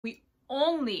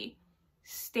only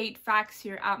state facts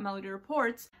here at Melody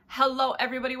Reports. Hello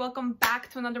everybody, welcome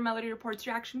back to another Melody Reports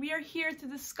reaction. We are here to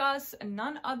discuss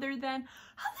none other than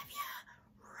Olivia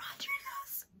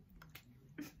Rodrigo's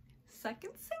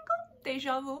second single,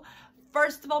 Deja Vu.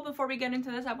 First of all, before we get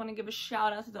into this, I want to give a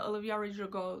shout out to the Olivia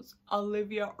Rodrigo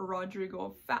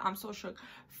I'm so shook,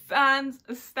 stands.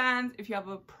 If you have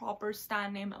a proper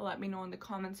stan name, let me know in the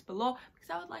comments below, because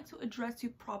I would like to address you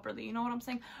properly, you know what I'm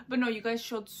saying? But no, you guys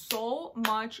showed so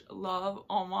much love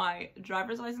on my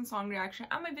driver's license song reaction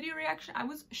and my video reaction. I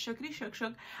was shook.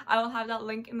 I will have that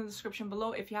link in the description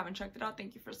below if you haven't checked it out.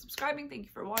 Thank you for subscribing, thank you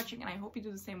for watching, and I hope you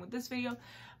do the same with this video.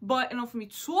 But enough of me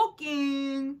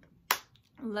talking,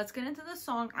 let's get into the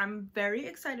song. I'm very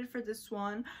excited for this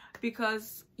one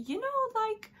because, you know,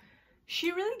 like,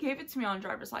 she really gave it to me on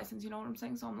driver's license, you know what I'm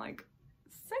saying? So I'm like,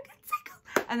 second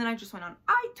single. And then I just went on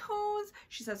iTunes.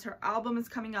 She says her album is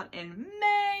coming out in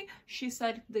May. She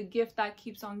said the gift that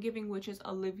keeps on giving, which is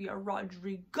Olivia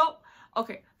Rodrigo.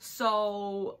 Okay,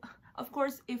 so of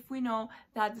course, if we know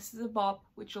that this is a bop,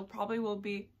 which it probably will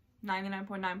be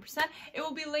 99.9%, it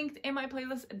will be linked in my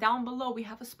playlist down below. We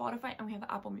have a Spotify and we have an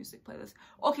Apple Music playlist.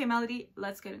 Okay, Melody,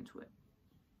 let's get into it.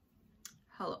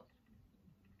 Hello.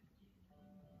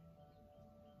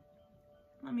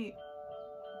 Let me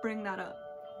bring that up.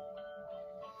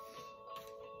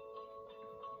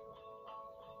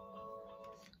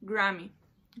 Grammy,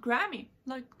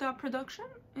 like that production,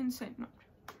 insane. No.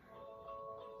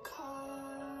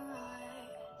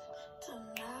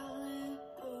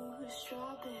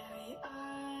 Strawberry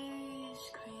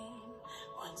ice cream,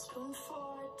 1 spoon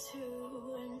for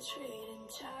 2 and trading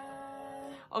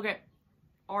time. Okay,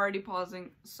 already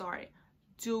pausing, sorry.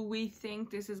 Do we think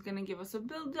this is gonna give us a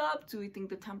build up? Do we think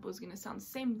the tempo is gonna sound the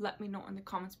same? Let me know in the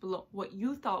comments below what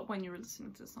you thought when you were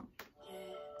listening to the song.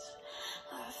 It's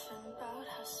laughing about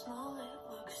how small it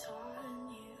looks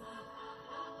on you.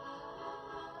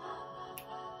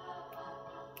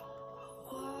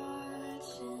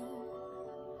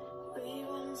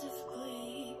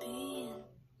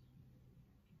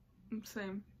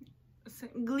 Same.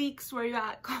 Gleeks, where you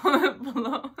at? Comment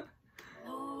below.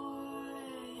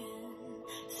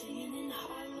 Singing in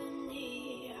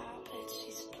harmony, I bet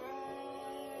she's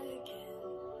bragging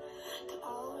to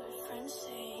all her friends,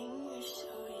 saying we're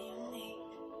so unique.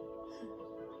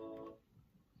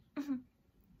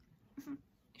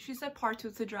 She said part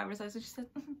 2 to driver's license. She said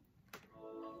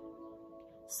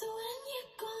So when you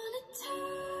gonna tell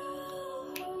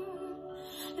her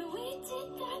that we did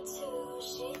that too?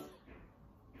 She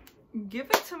give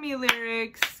it to me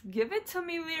lyrics, give it to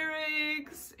me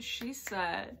lyrics. She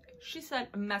said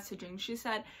messaging. She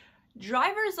said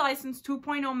driver's license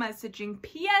 2.0 messaging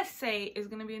PSA is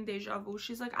gonna be in Deja Vu.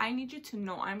 She's like, I need you to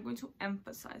know, I'm going to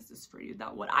emphasize this for you,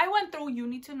 that what I went through, you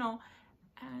need to know.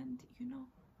 And you know,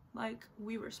 like,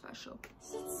 we were special.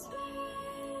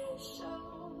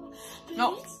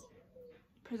 No,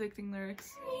 predicting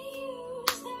lyrics.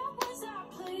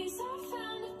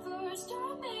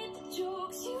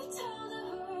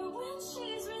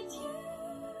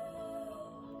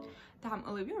 Damn,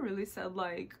 Olivia really said,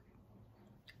 like,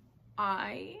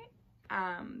 I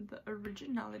am the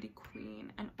originality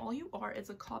queen and all you are is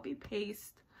a copy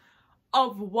paste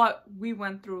of what we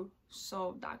went through.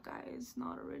 So that guy is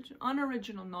not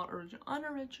unoriginal.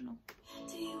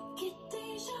 Do you get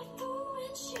deja vu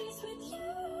when she's with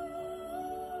you?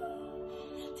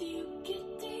 Do you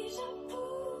get deja vu?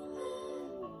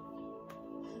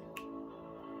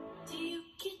 Do you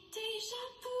get deja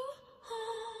vu?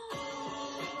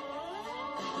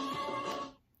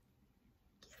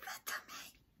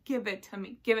 Give it to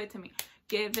me. Give it to me.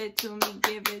 Give it to me.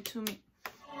 Give it to me.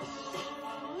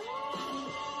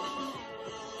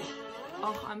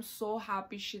 Oh, I'm so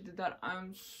happy she did that.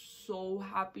 I'm so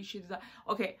happy she did that.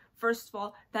 Okay, first of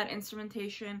all, that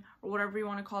instrumentation or whatever you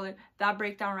want to call it, that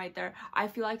breakdown right there, I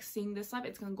feel like seeing this live,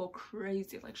 it's gonna go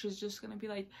crazy. Like, she's just gonna be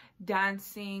like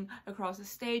dancing across the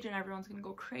stage and everyone's gonna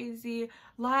go crazy.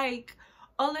 Like,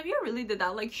 Olivia really did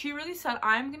that. Like, she really said,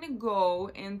 I'm gonna go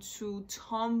into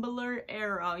Tumblr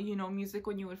era, you know, music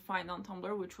when you would find on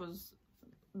Tumblr, which was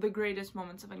the greatest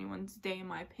moments of anyone's day in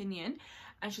my opinion.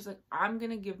 And she's like, I'm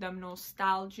gonna give them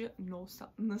nostalgia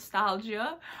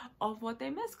of what they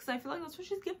missed, because I feel like that's what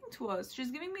she's giving to us. She's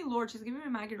giving me Lorde, she's giving me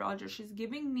Maggie Rogers, she's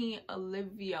giving me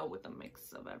Olivia with a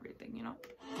mix of everything, you know.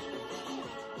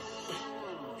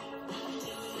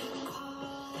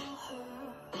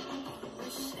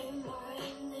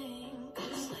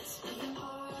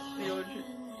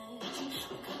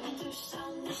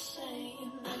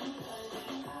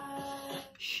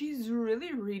 She's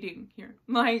really reading here.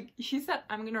 Like, she said,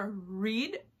 I'm gonna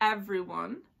read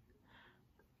everyone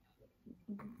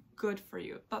good for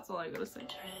you. That's all I gotta say.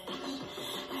 I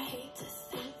hate to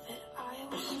think that I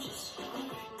was just your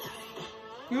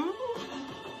type. Ooh.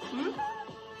 Ooh.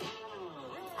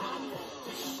 I bet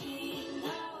that she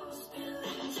knows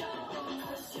Billy Joe,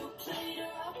 'cause you played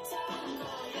her uptown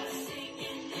girl. You're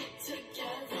singing it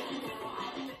together now.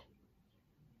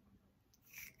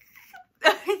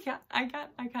 Yeah,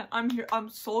 I can't. I'm here. I'm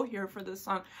so here for this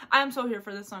song. I am so here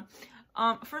for this song.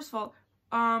 First of all,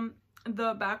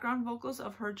 the background vocals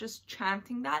of her just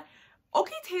chanting that.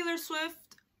 Okay, Taylor Swift.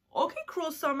 Okay,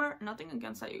 Cruel Summer. Nothing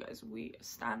against that, you guys. We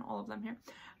stan all of them here.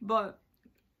 But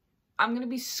I'm gonna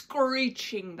be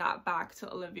screeching that back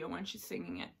to Olivia when she's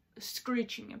singing it.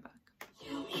 Screeching it back.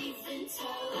 You even tell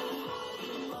her how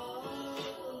you love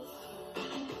her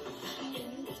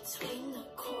in between the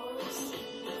chorus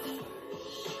and the verse.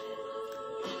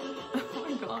 Oh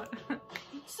my god.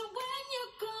 So when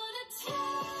you're gonna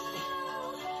tell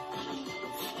her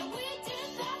that we did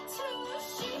that too,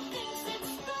 she thinks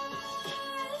it's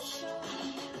special,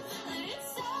 and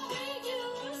it's how we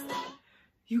use that.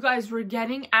 You guys, we're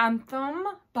getting anthem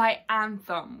by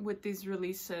anthem with these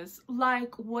releases.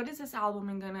 Like, what is this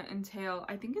album gonna entail?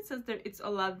 I think it says that it's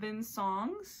 11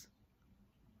 songs.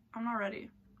 I'm not ready.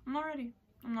 I'm not ready.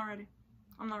 I'm not ready.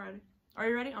 I'm not ready. Are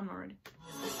you ready? I'm not ready.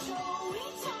 So we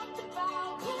talked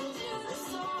about we'll do the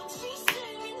song she's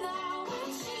singing now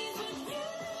when she's with you.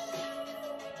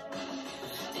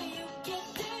 Do you get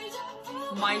deja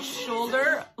vu? My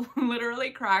shoulder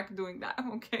literally cracked doing that,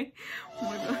 okay? Oh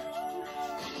my god.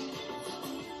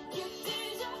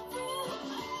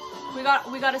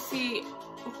 We gotta see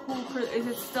who is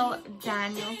it still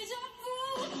Daniel?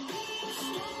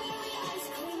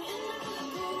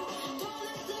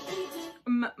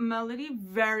 Melody,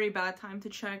 very bad time to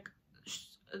check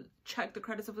the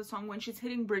credits of the song when she's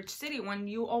hitting Bridge City, when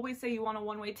you always say you want a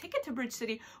one-way ticket to Bridge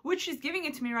City, which she's giving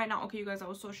it to me right now. Okay, you guys, I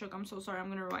was so shook. I'm so sorry. I'm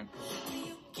gonna rewind.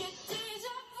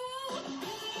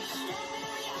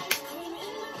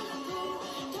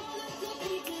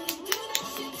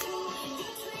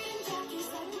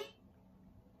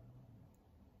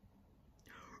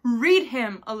 Read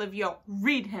him, Olivia.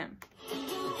 Read him.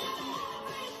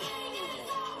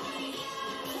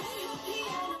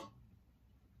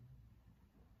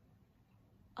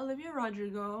 Olivia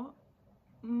Rodrigo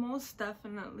most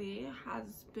definitely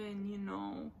has been, you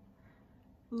know,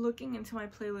 looking into my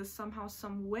playlist somehow,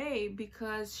 some way,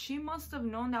 because she must have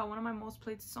known that one of my most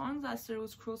played songs last year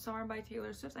was Cruel Summer by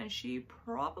Taylor Swift, and she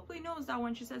probably knows that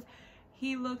when she says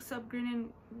he looks up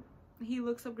grinning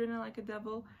like a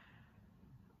devil,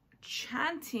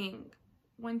 chanting,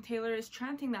 when Taylor is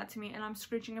chanting that to me and I'm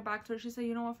screeching it back to her, she said,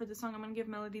 you know what, for this song I'm gonna give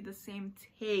Melody the same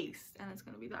taste, and it's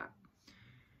gonna be that.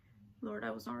 Lord,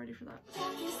 I was not ready for that.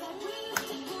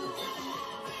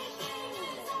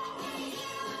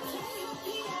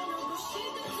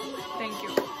 Thank you.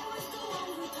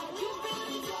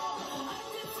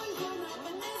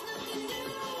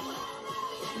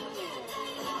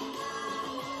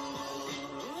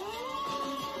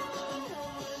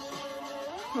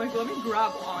 Like, let me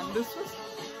grab on. This was...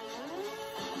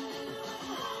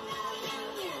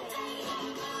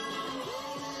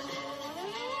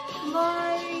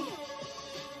 like...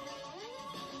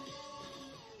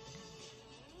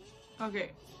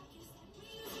 okay.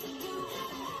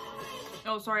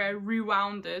 Oh, sorry, I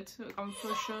rewound it. I'm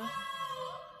so sure.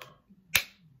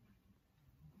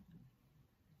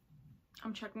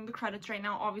 I'm checking the credits right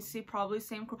now. Obviously, probably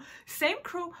same crew. Same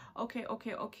crew. Okay.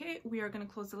 We are going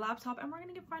to close the laptop and we're going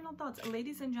to give final thoughts.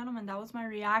 Ladies and gentlemen, that was my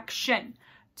reaction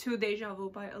to Deja Vu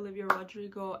by Olivia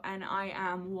Rodrigo. And I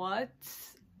am what?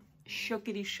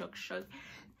 Shookity shook.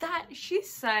 That she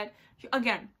said,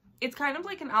 again, it's kind of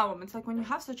like an album. It's like when you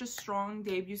have such a strong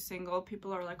debut single,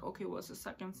 people are like, okay, what's the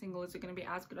second single? Is it going to be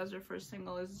as good as their first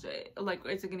single? Is it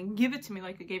going to give it to me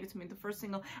like it gave it to me the first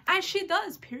single? And she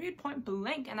does, period, point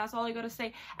blank. And that's all I got to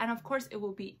say. And of course, it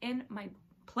will be in my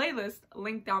playlist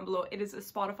link down below. It is a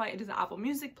Spotify, it is an Apple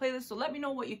Music playlist. So let me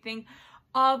know what you think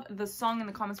of the song in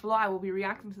the comments below. I will be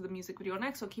reacting to the music video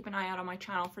next, so keep an eye out on my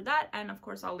channel for that, and of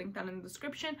course I'll link that in the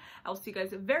description. I'll see you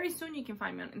guys very soon. You can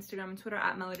find me on Instagram and Twitter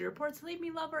at MelodyReports. Leave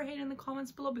me love or hate in the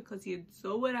comments below because you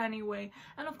do it anyway,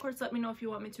 and of course let me know if you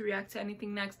want me to react to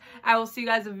anything next. I will see you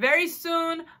guys very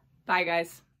soon. Bye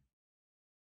guys.